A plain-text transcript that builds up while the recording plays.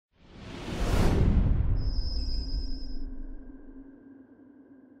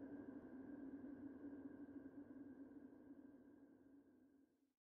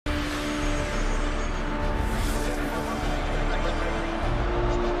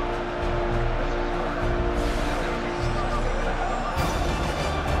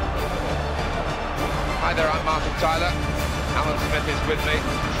there, I'm Martin Tyler. Alan Smith is with me.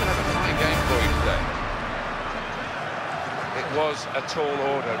 Should have a fine game for you today. It was a tall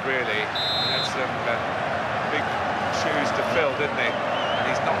order, really. He had some big shoes to fill, didn't he? And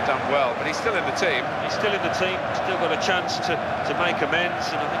he's not done well, but he's still in the team. He's still in the team, still got a chance to make amends,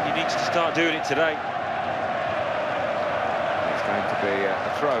 and I think he needs to start doing it today. It's going to be a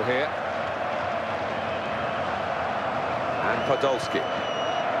throw here. And Podolski.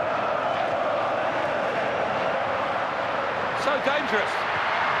 So dangerous.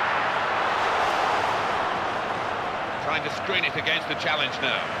 Trying to screen it against the challenge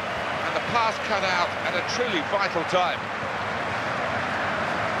now. And the pass cut out at a truly vital time.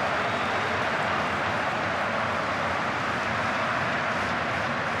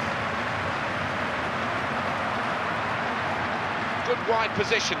 Good wide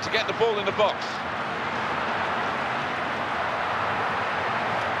position to get the ball in the box.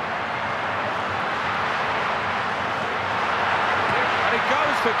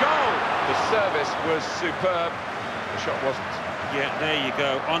 Goes for goal. The service was superb. The shot wasn't. Yeah, there you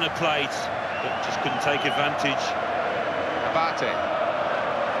go. On a plate, but just couldn't take advantage. Abate.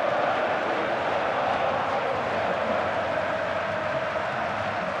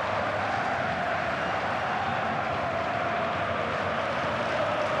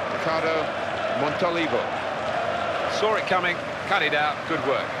 Ricardo Montolivo. Saw it coming, cut it out. Good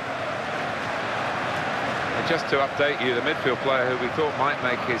work. Just to update you, the midfield player who we thought might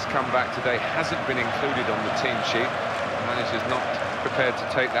make his comeback today hasn't been included on the team sheet. The manager's not prepared to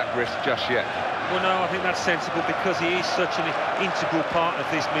take that risk just yet. Well, no, I think that's sensible because he is such an integral part of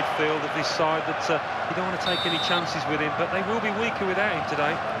this midfield, of this side, that you don't want to take any chances with him, but they will be weaker without him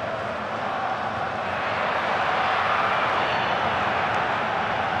today.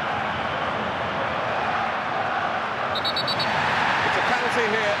 It's a penalty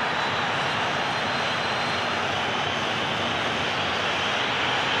here.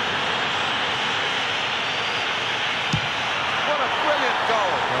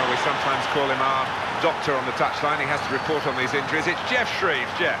 Well, we sometimes call him our doctor on the touchline. He has to report on these injuries. It's Jeff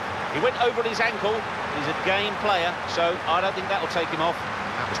Shreves. Jeff. He went over his ankle. He's a game player, so I don't think that will take him off.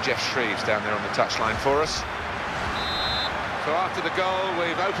 That was Jeff Shreves down there on the touchline for us. So after the goal,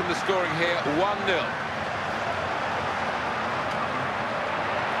 we've opened the scoring here, 1-0. Well,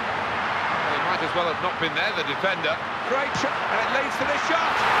 he might as well have not been there, the defender. Great shot, and it leads to this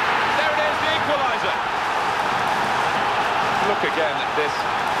shot. There it is, the equaliser. Look again at this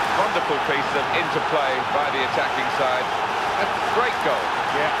wonderful piece of interplay by the attacking side. A great goal.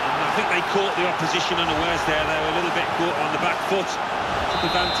 Yeah, and I think they caught the opposition unawares there. They were a little bit caught on the back foot. Took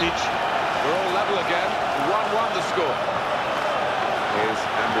advantage. We're all level again. 1-1 the score. Here's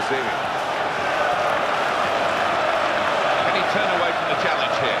Ambrosini. Can he turn away from the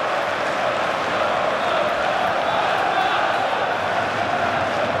challenge here?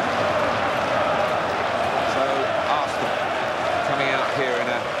 Here in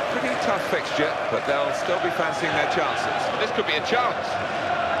a pretty tough fixture, but they'll still be fancying their chances. This could be a chance,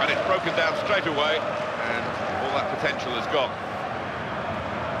 and it's broken down straight away, and all that potential is gone.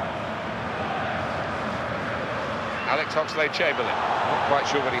 Alex Oxlade-Chamberlain, not quite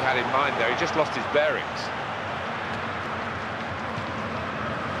sure what he had in mind there. He just lost his bearings.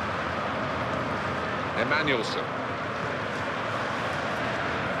 Emmanuelson.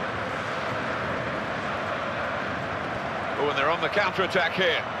 Oh, and they're on the counter-attack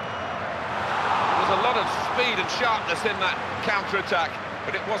here. There's a lot of speed and sharpness in that counter-attack,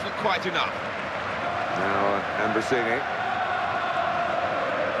 but it wasn't quite enough. Now, Ambrosini.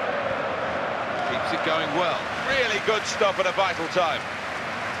 Keeps it going well. Really good stop at a vital time.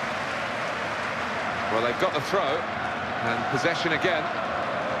 Well, they've got the throw, and possession again.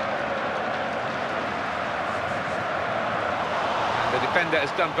 And the defender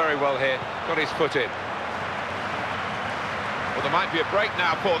has done very well here, got his foot in. Well, there might be a break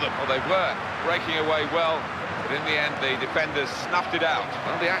now for them. Well, they were breaking away well, but in the end, the defenders snuffed it out.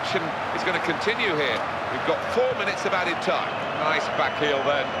 Well, the action is going to continue here. We've got 4 minutes of added time. Nice back heel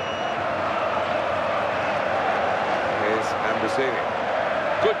then. Here's Ambrosini.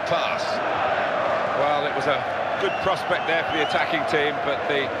 Good pass. Well, it was a good prospect there for the attacking team, but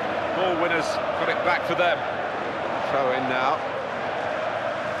the ball winners got it back for them. Throw in now.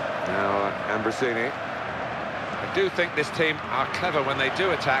 Now, Ambrosini. I do think this team are clever when they do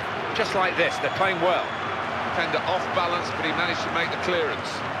attack, just like this. They're playing well. Defender off balance, but he managed to make the clearance.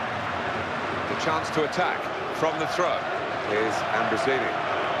 The chance to attack from the throw. Here's Ambrosini.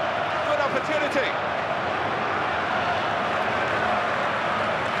 Good opportunity.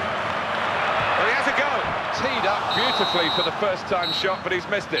 Well, he has a go. Teed up beautifully for the first-time shot, but he's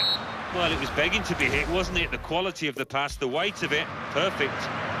missed it. Well, it was begging to be hit, wasn't it? The quality of the pass, the weight of it, perfect.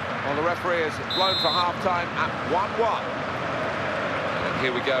 Well, the referee has blown for half-time at 1-1. And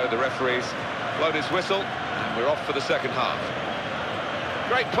here we go, the referee's blown his whistle, and we're off for the second half.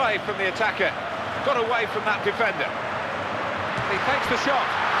 Great play from the attacker. Got away from that defender. He takes the shot.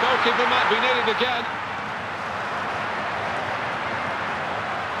 Goalkeeper might be needed again.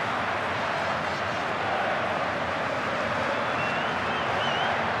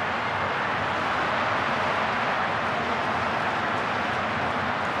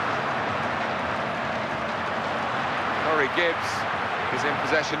 Gibbs is in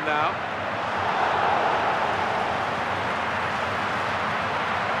possession now.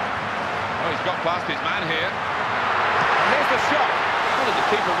 Oh, he's got past his man here. And here's the shot. How did the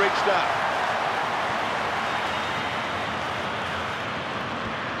keeper reach that?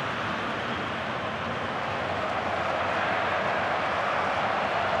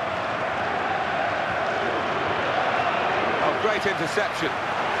 Oh, great interception.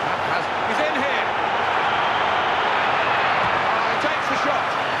 He's in here. The shot.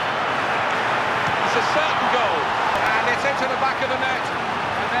 It's a certain goal, and it's into the back of the net,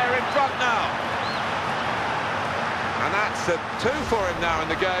 and they're in front now. And that's a 2 for him now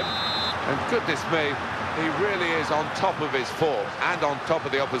in the game. And goodness me, he really is on top of his form and on top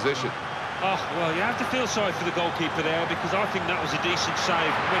of the opposition. Oh, well, you have to feel sorry for the goalkeeper there, because I think that was a decent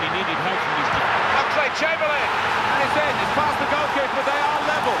save when he needed help from his defence. Oxlade-Chamberlain, and it's in. It's past the goalkeeper. They are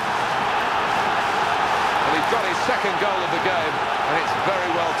level. And he's got his second goal of the game, and it's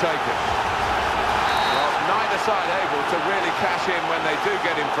very well taken. Well, neither side able to really cash in when they do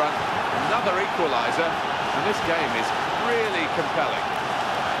get in front. Another equaliser, and this game is really compelling.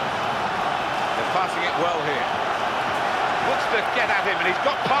 They're passing it well here. Looks to get at him, and he's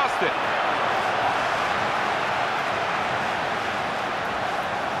got past it.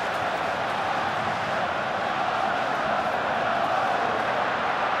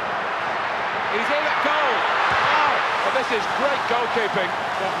 He's in at goal. Oh, well, this is great goalkeeping.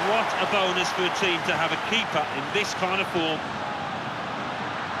 But what a bonus for a team to have a keeper in this kind of form.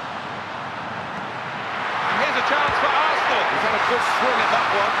 And here's a chance for Arsenal. He's had a good swing at that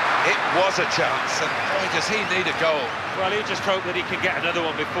one. It was a chance, and boy, does he need a goal. Well, he'll just hope that he can get another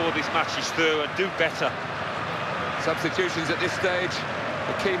one before this match is through and do better. Substitutions at this stage,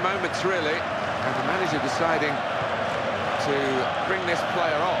 the key moments really, and the manager deciding to bring this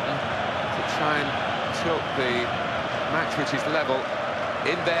player on to try and tilt the match, which is level,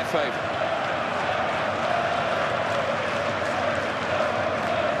 in their favour.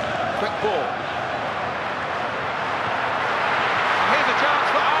 Quick ball. Here's a chance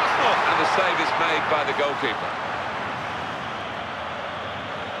for Arsenal, and the save is made by the goalkeeper.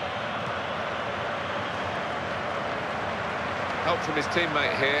 Help from his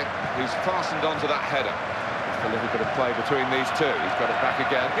teammate here, who's fastened onto that header. Just a little bit of play between these two. He's got it back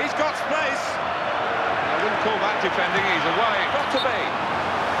again. He's got space. I wouldn't call that defending. He's away. Got to be.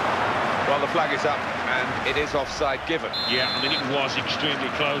 Well, the flag is up, and it is offside given. Yeah, I mean, it was extremely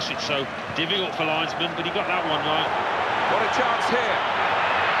close. It's so difficult for linesmen, but he got that one right. What a chance here.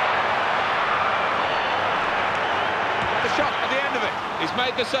 The shot at the end of it. He's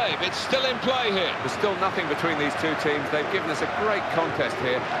made the save. It's still in play here. There's still nothing between these two teams. They've given us a great contest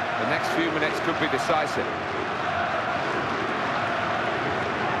here. The next few minutes could be decisive.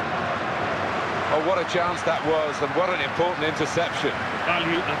 Oh, what a chance that was, and what an important interception.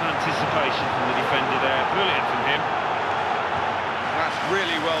 Value of anticipation from the defender there. Brilliant from him. That's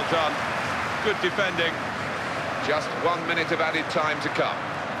really well done. Good defending. Just 1 minute of added time to come.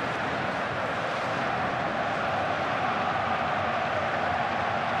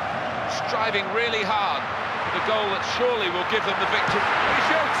 Striving really hard for the goal that surely will give them the victory. He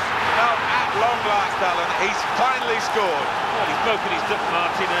shoots! Well, at long last, Alan, he's finally scored. Well, he's broken his duck,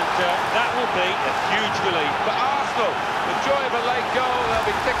 Martin, and that will be a huge relief. For Arsenal, the joy of a late goal. They'll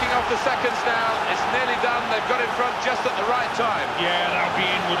be ticking off the seconds now. It's nearly done. They've got in front just at the right time. Yeah, they'll be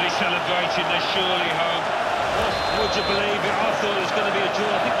inwardly celebrating. They're surely home. Oh, would you believe it? I thought it was going to be a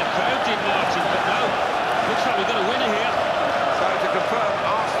draw. I think the crowd did, Martin, but no. Looks like we're going to win it here. So to confirm,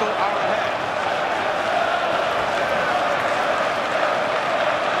 Arsenal are ahead.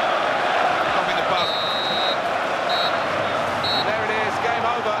 Coming the pass. And there it is, game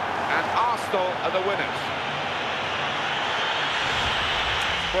over, and Arsenal are the winners.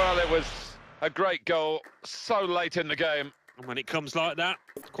 Well, it was a great goal, so late in the game. And when it comes like that,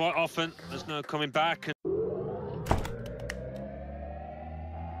 quite often, there's no coming back.